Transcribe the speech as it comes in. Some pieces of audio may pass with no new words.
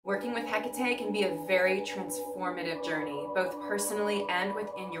Working with Hecate can be a very transformative journey, both personally and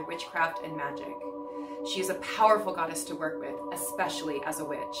within your witchcraft and magic. She is a powerful goddess to work with, especially as a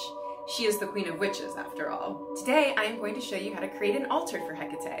witch. She is the queen of witches, after all. Today, I am going to show you how to create an altar for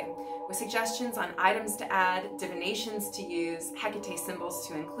Hecate, with suggestions on items to add, divinations to use, Hecate symbols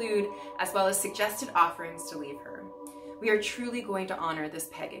to include, as well as suggested offerings to leave her. We are truly going to honor this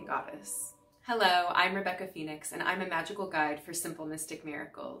pagan goddess. Hello, I'm Rebecca Phoenix, and I'm a magical guide for simple mystic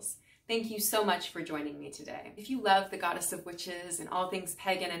miracles. Thank you so much for joining me today. If you love the goddess of witches and all things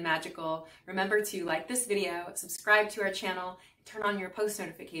pagan and magical, remember to like this video, subscribe to our channel, and turn on your post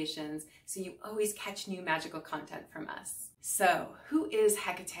notifications so you always catch new magical content from us. So, who is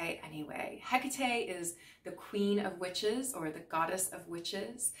Hecate anyway? Hecate is the queen of witches, or the goddess of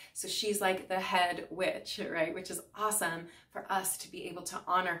witches. So she's like the head witch, right? Which is awesome for us to be able to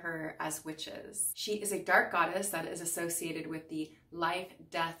honor her as witches. She is a dark goddess that is associated with the life,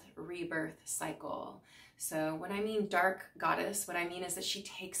 death, rebirth cycle. So when I mean dark goddess, what I mean is that she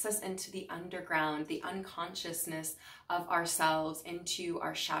takes us into the underground, the unconsciousness of ourselves, into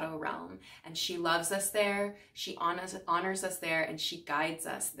our shadow realm. And she loves us there, she honors us there, and she guides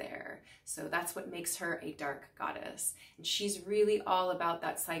us there. So that's what makes her a dark goddess. And she's really all about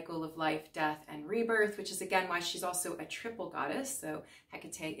that cycle of life, death, and rebirth, which is again why she's also a triple goddess. So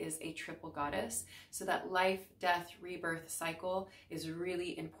Hecate is a triple goddess. So that life, death, rebirth cycle is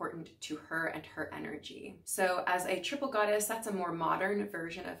really important to her and her energy. So as a triple goddess, that's a more modern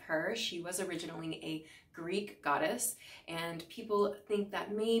version of her. She was originally a Greek goddess, and people think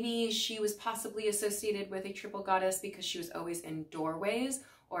that maybe she was possibly associated with a triple goddess because she was always in doorways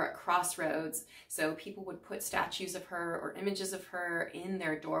or at crossroads. So people would put statues of her or images of her in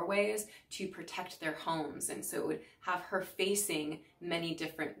their doorways to protect their homes. And so it would have her facing many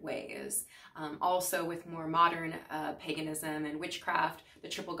different ways. Also with more modern paganism and witchcraft, the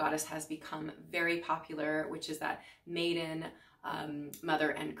triple goddess has become very popular, which is that maiden,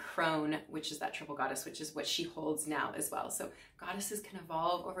 mother, and crone, which is that triple goddess, which is what she holds now as well. So goddesses can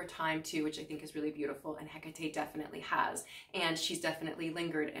evolve over time too, which I think is really beautiful, and Hecate definitely has, and she's definitely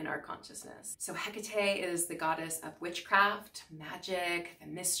lingered in our consciousness. So Hecate is the goddess of witchcraft, magic, the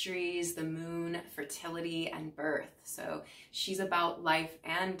mysteries, the moon, fertility, and birth. So she's about life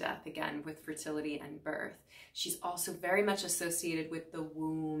and death, again, with fertility and birth. She's also very much associated with the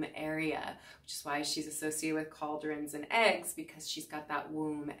womb area, which is why she's associated with cauldrons and eggs, because she's got that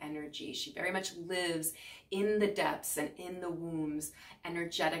womb energy. She very much lives in the depths and in the wombs,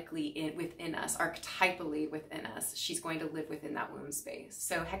 energetically within us, archetypally within us. She's going to live within that womb space.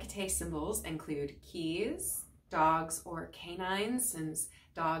 So Hecate symbols include keys, dogs or canines, since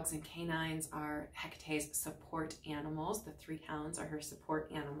dogs and canines are Hecate's support animals. The 3 hounds are her support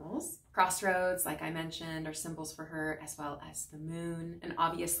animals. Crossroads, like I mentioned, are symbols for her, as well as the moon. And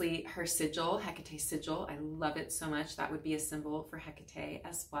obviously her sigil, Hecate's sigil, I love it so much. That would be a symbol for Hecate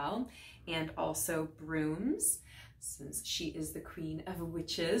as well. And also brooms, since she is the queen of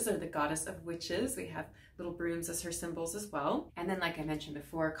witches, or the goddess of witches. We have little brooms as her symbols as well. And then, like I mentioned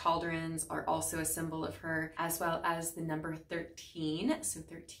before, cauldrons are also a symbol of her, as well as the number 13. So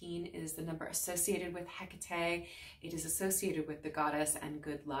 13 is the number associated with Hecate. It is associated with the goddess and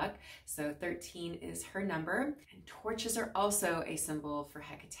good luck. So 13 is her number. And torches are also a symbol for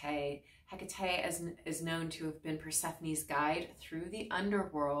Hecate. Hecate is known to have been Persephone's guide through the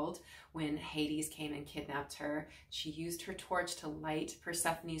underworld when Hades came and kidnapped her. She used her torch to light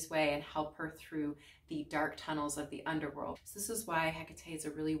Persephone's way and help her through the dark tunnels of the underworld. So this is why Hecate is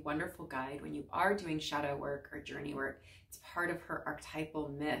a really wonderful guide when you are doing shadow work or journey work. It's part of her archetypal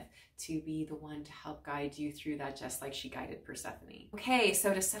myth to be the one to help guide you through that, just like she guided Persephone. Okay,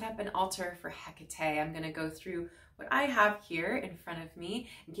 so to set up an altar for Hecate, I'm going to go through what I have here in front of me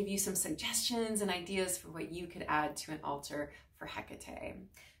and give you some suggestions and ideas for what you could add to an altar for Hecate.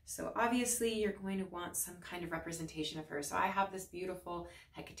 So obviously you're going to want some kind of representation of her. So I have this beautiful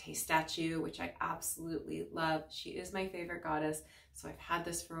Hecate statue, which I absolutely love. She is my favorite goddess. So I've had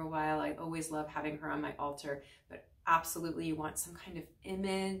this for a while. I always love having her on my altar, but absolutely you want some kind of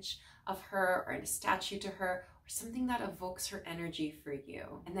image of her or a statue to her, or something that evokes her energy for you.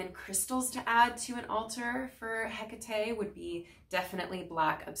 And then crystals to add to an altar for Hecate would be definitely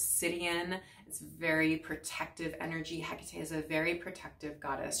black obsidian. It's very protective energy. Hecate is a very protective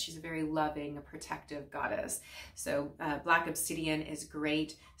goddess. She's a very loving, protective goddess. So black obsidian is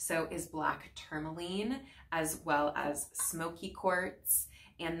great. So is black tourmaline, as well as smoky quartz.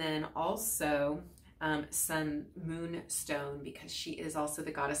 And then also some moonstone, because she is also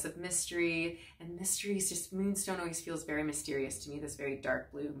the goddess of mystery, and mysteries, just moonstone always feels very mysterious to me, this very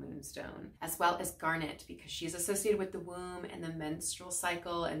dark blue moonstone, as well as garnet, because she's associated with the womb and the menstrual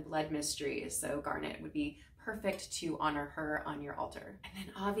cycle and blood mysteries. So garnet would be perfect to honor her on your altar. And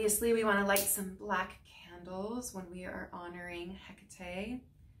then obviously we want to light some black candles when we are honoring Hecate.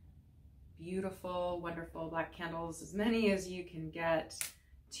 Beautiful, wonderful black candles, as many as you can get,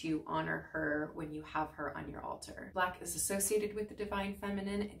 to honor her when you have her on your altar. Black is associated with the divine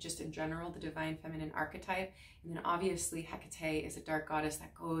feminine, and just in general, the divine feminine archetype. And then obviously Hecate is a dark goddess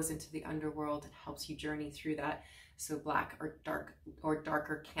that goes into the underworld and helps you journey through that. So black or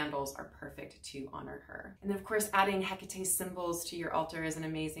darker candles are perfect to honor her. And then of course, adding Hecate's symbols to your altar is an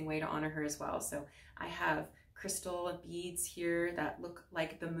amazing way to honor her as well. So I have crystal beads here that look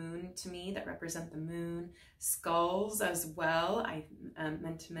like the moon to me, that represent the moon. Skulls as well, I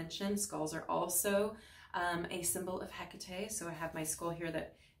meant to mention, skulls are also a symbol of Hecate. So I have my skull here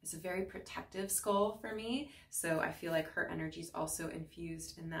that is a very protective skull for me. So I feel like her energy is also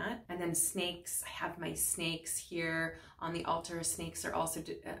infused in that. And then snakes, I have my snakes here on the altar. Snakes are also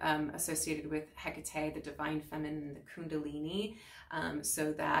associated with Hecate, the divine feminine, the kundalini.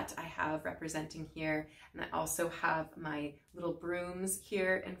 So that I have representing here. And I also have my little brooms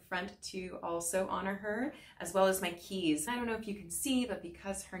here in front to also honor her, as well as my keys. I don't know if you can see, but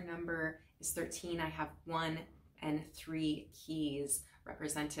because her number is 13, I have 1 and 3 keys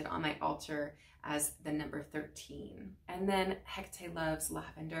represented on my altar as the number 13. And then Hecate loves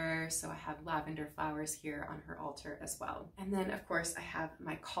lavender, so I have lavender flowers here on her altar as well. And then of course I have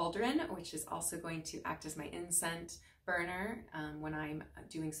my cauldron, which is also going to act as my incense burner when I'm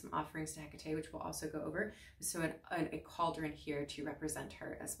doing some offerings to Hecate, which we'll also go over. So a cauldron here to represent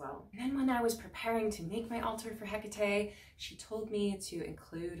her as well. And then when I was preparing to make my altar for Hecate, she told me to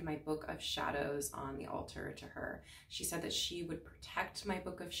include my book of shadows on the altar to her. She said that she would protect my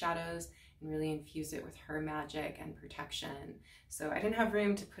book of shadows and really infuse it with her magic and protection. So I didn't have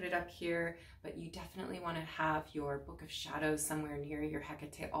room to put it up here, but you definitely want to have your book of shadows somewhere near your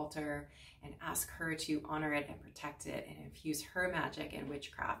Hecate altar and ask her to honor it and protect it and infuse her magic and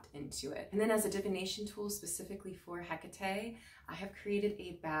witchcraft into it. And then as a divination tool specifically for Hecate, I have created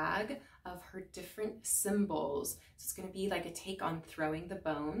a bag of her different symbols. So it's going to be like a take on throwing the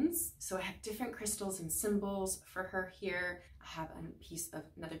bones. So I have different crystals and symbols for her here. I have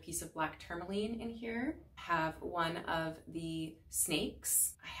another piece of black tourmaline in here. I have one of the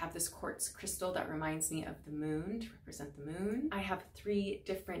snakes. I have this quartz crystal that reminds me of the moon, to represent the moon. I have 3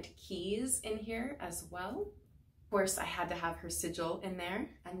 different keys in here as well. Of course, I had to have her sigil in there,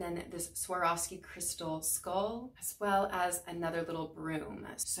 and then this Swarovski crystal skull, as well as another little broom.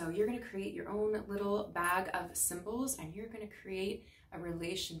 So you're going to create your own little bag of symbols, and you're going to create a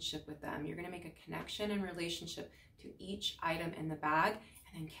relationship with them. You're going to make a connection and relationship to each item in the bag,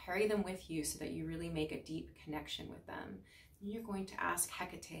 and then carry them with you so that you really make a deep connection with them. And you're going to ask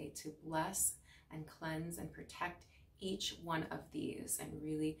Hecate to bless and cleanse and protect each one of these, and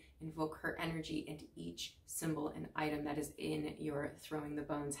really invoke her energy into each symbol and item that is in your Throwing the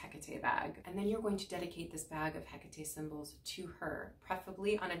Bones Hecate bag. And then you're going to dedicate this bag of Hecate symbols to her,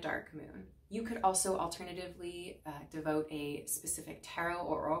 preferably on a dark moon. You could also alternatively devote a specific tarot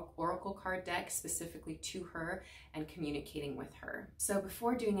or oracle card deck specifically to her and communicating with her. So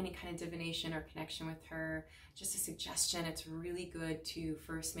before doing any kind of divination or connection with her, just a suggestion, it's really good to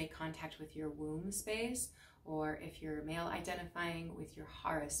first make contact with your womb space, or if you're male identifying, with your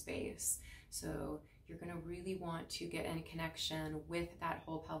hara space. So you're going to really want to get in connection with that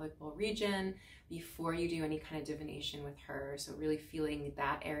whole pelvic bowl region before you do any kind of divination with her. So really feeling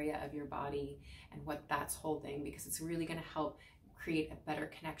that area of your body and what that's holding, because it's really going to help create a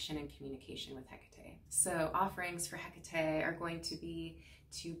better connection and communication with Hecate. So offerings for Hecate are going to be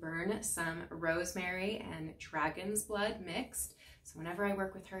to burn some rosemary and dragon's blood mixed. So whenever I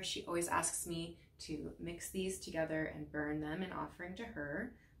work with her, she always asks me to mix these together and burn them in offering to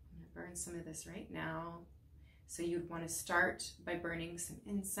her. I'm gonna burn some of this right now. So you'd want to start by burning some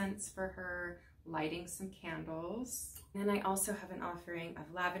incense for her, lighting some candles. And then I also have an offering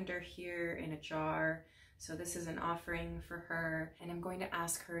of lavender here in a jar. So this is an offering for her, and I'm going to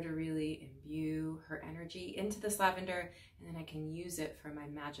ask her to really imbue her energy into this lavender, and then I can use it for my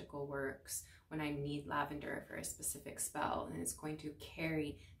magical works when I need lavender for a specific spell, and it's going to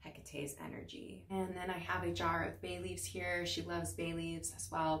carry Hecate's energy. And then I have a jar of bay leaves here. She loves bay leaves as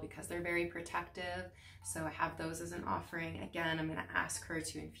well because they're very protective. So I have those as an offering. Again, I'm going to ask her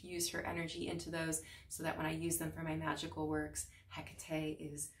to infuse her energy into those so that when I use them for my magical works, Hecate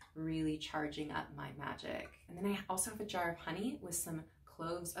is really charging up my magic. And then I also have a jar of honey with some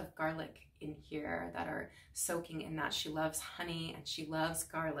cloves of garlic in here that are soaking in that. She loves honey and she loves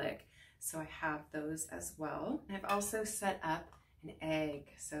garlic, so I have those as well. I've also set up an egg.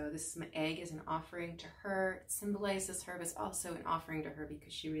 So this egg is an offering to her. It symbolizes her, but it's also an offering to her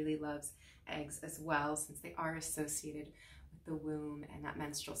because she really loves eggs as well, since they are associated with the womb and that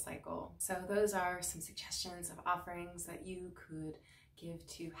menstrual cycle. So those are some suggestions of offerings that you could give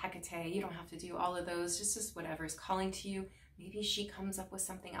to Hecate. You don't have to do all of those, just whatever is calling to you. Maybe she comes up with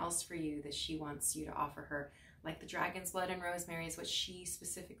something else for you that she wants you to offer her, like the dragon's blood and rosemary is what she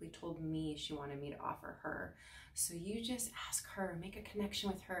specifically told me she wanted me to offer her. So you just ask her, make a connection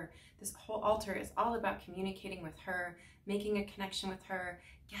with her. This whole altar is all about communicating with her, making a connection with her,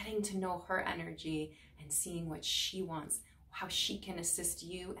 getting to know her energy and seeing what she wants, how she can assist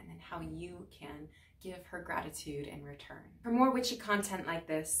you, and then how you can give her gratitude in return. For more witchy content like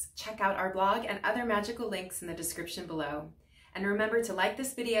this, check out our blog and other magical links in the description below. And remember to like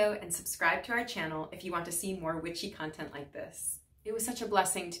this video and subscribe to our channel if you want to see more witchy content like this. It was such a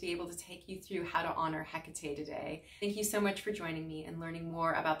blessing to be able to take you through how to honor Hecate today. Thank you so much for joining me and learning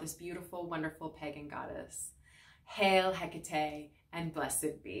more about this beautiful, wonderful pagan goddess. Hail Hecate, and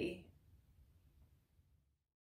blessed be.